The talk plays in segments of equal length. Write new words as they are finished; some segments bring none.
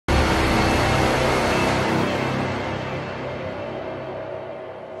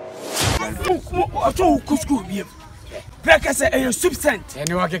So school be. Breakfast a soup cent.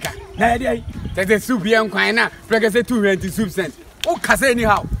 Anyone can. Na dey. There's a soup here kwan na. Breakfast 220 soup cent. O kase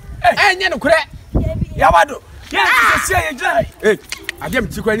anyhow. Enya no kure. Yabado. Yeah, say say dry. Hey, adem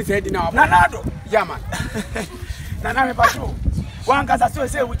tikwa ni say di na. Nanado. Yeah man. Nana me patrol. One kasa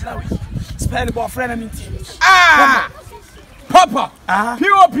say we dry. Spell the boyfriend and team. Ah! Papa.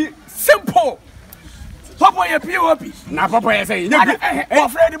 POP simple. Papa your POP. Na papa you say.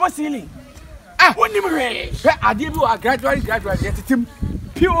 Boyfriend the ceiling. Ah, what name re? Ade bi wa gradually get team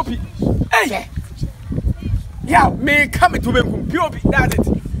POP. Hey. Yeah, me come to benkum POP. That's it.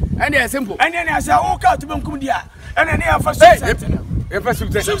 And they simple. And then I say okay to benkum dia. And then I for soup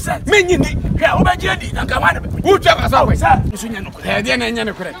cent. Soup cent. Me nyini. Yeah, obejedi na kama. Who tell us how? Sir, nsunya no. Eh, dey na nya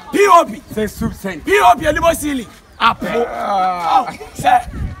no kure. POP. Say soup cent. POP a libo ceiling. Apple. Oh, sir.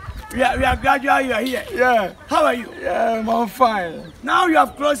 We are gradually you are here. Yeah. How are you? Yeah, I'm fine. Now you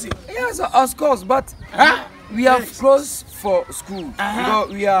have closing. Yes, of course, but we have closed for school because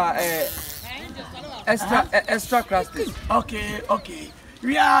we are extra classes. Okay.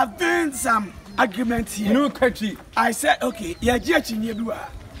 We are doing some agreement here. No country. I said okay. Yeah, GH in you.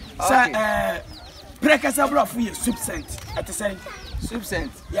 Sir, breakfast abroad for you soup cent at the same. Soup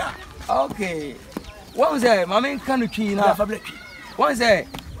cent. Yeah. Okay. What was that? Mama can you now? What was that?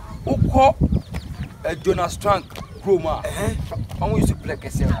 Oko Jonas Trunk Chroma. I use to play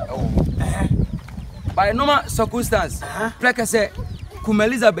by normal circumstance, play Kum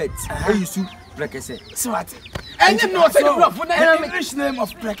Elizabeth. I used to play so what? And you know the English name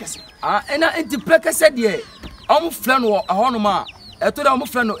of Prekese. And I the Prekese there. I'm flan or a honoma. I told I'm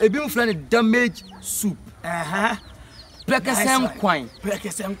flan or a beam flan damage soup. Prekese quine.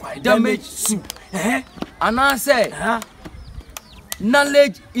 Prekese quine. Damage soup. And I say,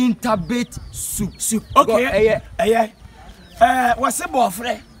 knowledge interbate soup. Okay. What's the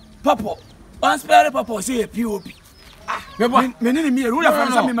boyfriend? Papa. One spare papa say a POP. Me rule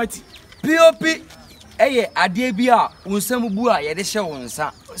from some mati. POP. Ade bia unsam bu a ye de hye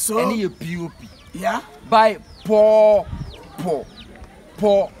wonsa. So any POP. Yeah. By po.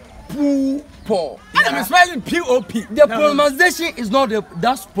 And I'm spelling POP. The pronunciation is not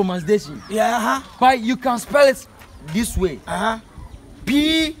that's pronunciation. Yeah. But you can spell it this way.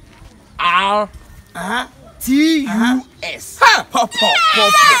 PRTUS. Pop.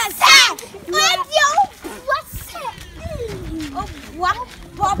 What?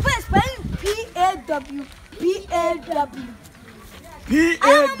 Papa is spelling PAW.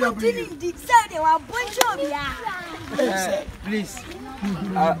 Please,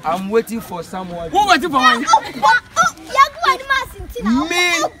 I'm waiting for someone. Who waiting for one?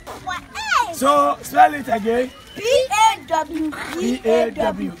 Me. So spell it again. PAW.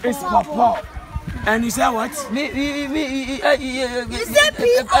 It's Papa. And you say what? Me. You say P.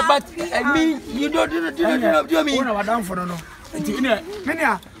 But me, you don't do me. What down for no?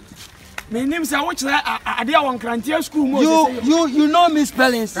 My name is which I did one crantier school. You know me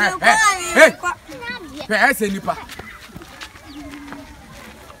spellings. Hey. I say nipa.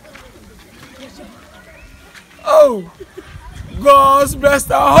 Oh, God's bless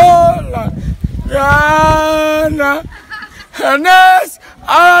the whole land. Ghana, Ernest,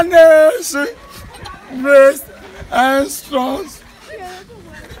 blessed and strong.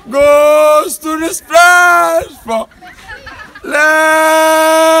 Goes to this platform.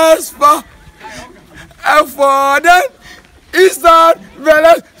 Let's for and for them is that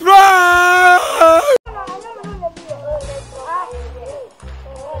very strong.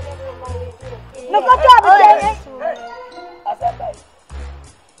 No, go to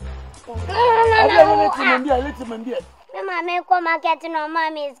Mamma, come market no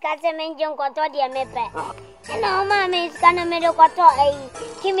mammy is catching young cotton, dear mepe. And no mammy is gonna make a cotton,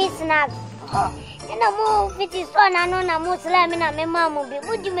 Kimmy snacks. And a move it is on and on a Muslim and my mom will be.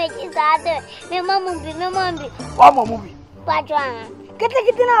 Would you make his other? My mom will be, my mom be. One more movie. Patron. Get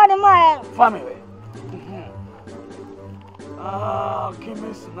it out of my family.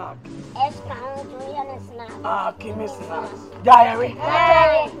 Kimmy snack. Kimmy snacks. Diary.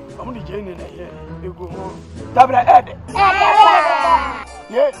 I'm only Jane in here. You go home. Tabra Ed.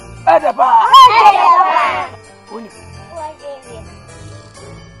 Yes, Edaba.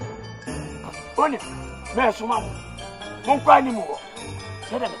 Only, Mass Mamma. Won't cry anymore.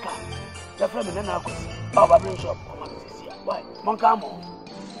 Said the car. The friend and I could. Oh, I bring shop. Why? Moncamo.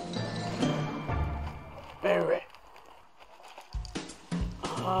 Very.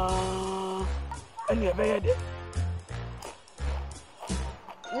 And you're very dead.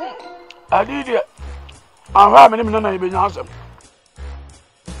 I did it. I'm having him and being awesome.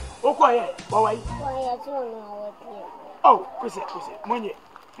 Oh, quiet. Why? Oh, Chris, money.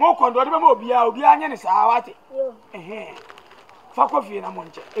 Mo kondo de be mo obi anya ne saa wate. Yo. Fa kofi na mo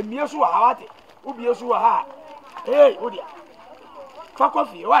nche. Emie so wa wate. Ubie so wa ha. Hey, odia. Fa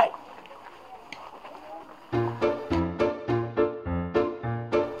kofi, why?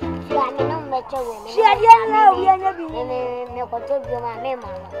 Ya me no me chewe. She adi na obi anya bi. Me koto bi ma me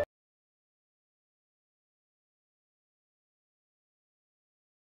mama.